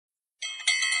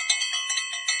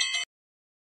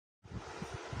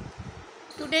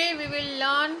Today we will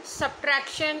learn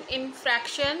subtraction in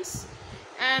fractions,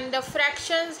 and the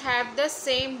fractions have the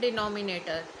same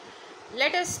denominator.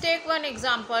 Let us take one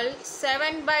example,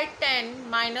 7 by 10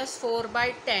 minus 4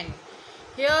 by 10.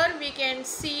 Here we can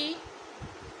see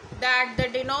that the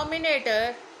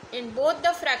denominator in both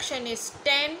the fraction is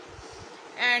 10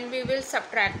 and we will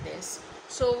subtract this.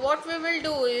 So what we will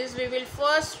do is we will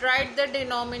first write the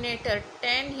denominator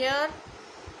 10 here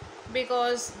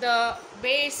because the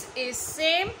base is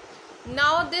same.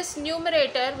 Now this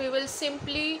numerator we will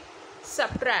simply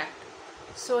subtract.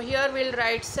 So here we will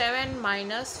write 7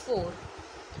 minus 4.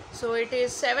 So it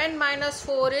is 7 minus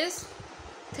 4 is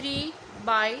 3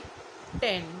 by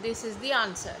 10. This is the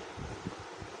answer.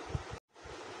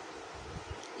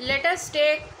 Let us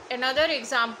take another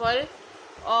example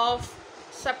of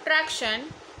subtraction.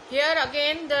 Here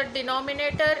again the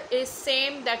denominator is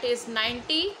same, that is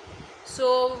 90.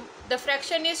 So the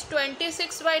fraction is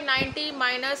 26 by 90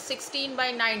 minus 16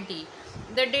 by 90.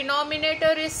 The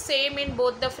denominator is same in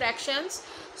both the fractions.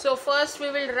 So first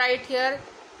we will write here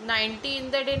 90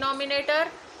 in the denominator.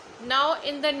 Now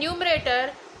in the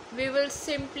numerator we will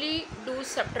simply do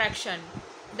subtraction,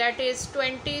 that is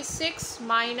 26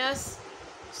 minus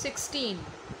 16.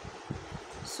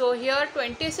 So here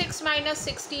 26 minus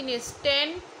 16 is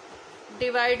 10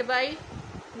 divided by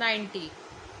 90.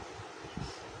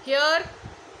 Here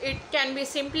it can be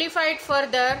simplified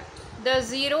further. The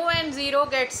 0 and 0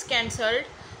 gets cancelled.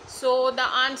 So the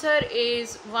answer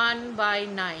is 1 by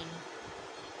 9.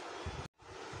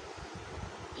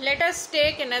 Let us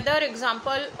take another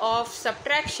example of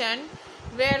subtraction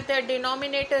where the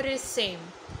denominator is same.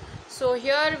 So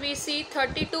here we see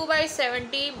 32 by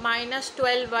 70 minus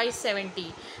 12 by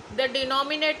 70. The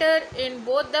denominator in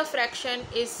both the fraction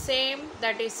is same,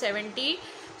 that is 70.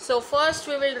 So first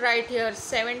we will write here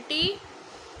 70.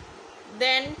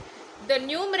 Then the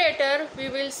numerator we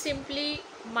will simply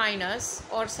minus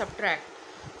or subtract.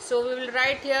 So we will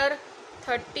write here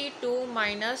 32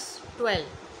 minus 12.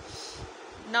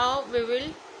 Now we will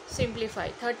simplify.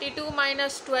 32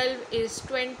 minus 12 is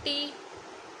 20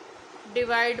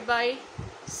 divided by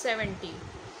 70.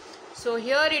 So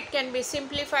here it can be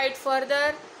simplified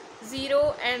further.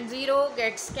 0 and 0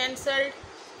 gets cancelled.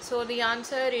 So the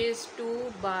answer is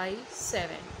 2 by 7.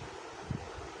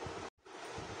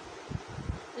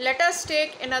 Let us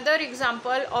take another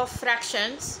example of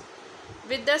fractions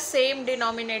with the same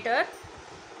denominator.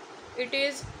 It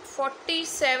is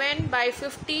 47 by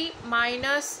 50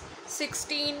 minus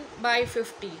 16 by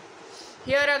 50.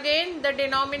 Here again the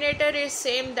denominator is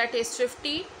same, that is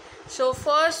 50. So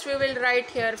first we will write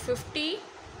here 50.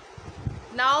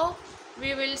 Now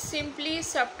we will simply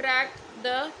subtract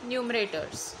the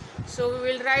numerators. So we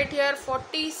will write here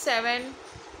 47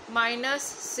 minus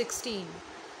 16.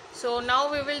 So now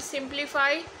we will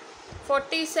simplify.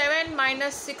 47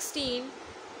 minus 16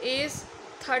 is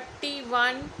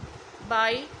 31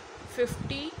 by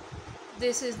 50.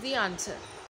 This is the answer.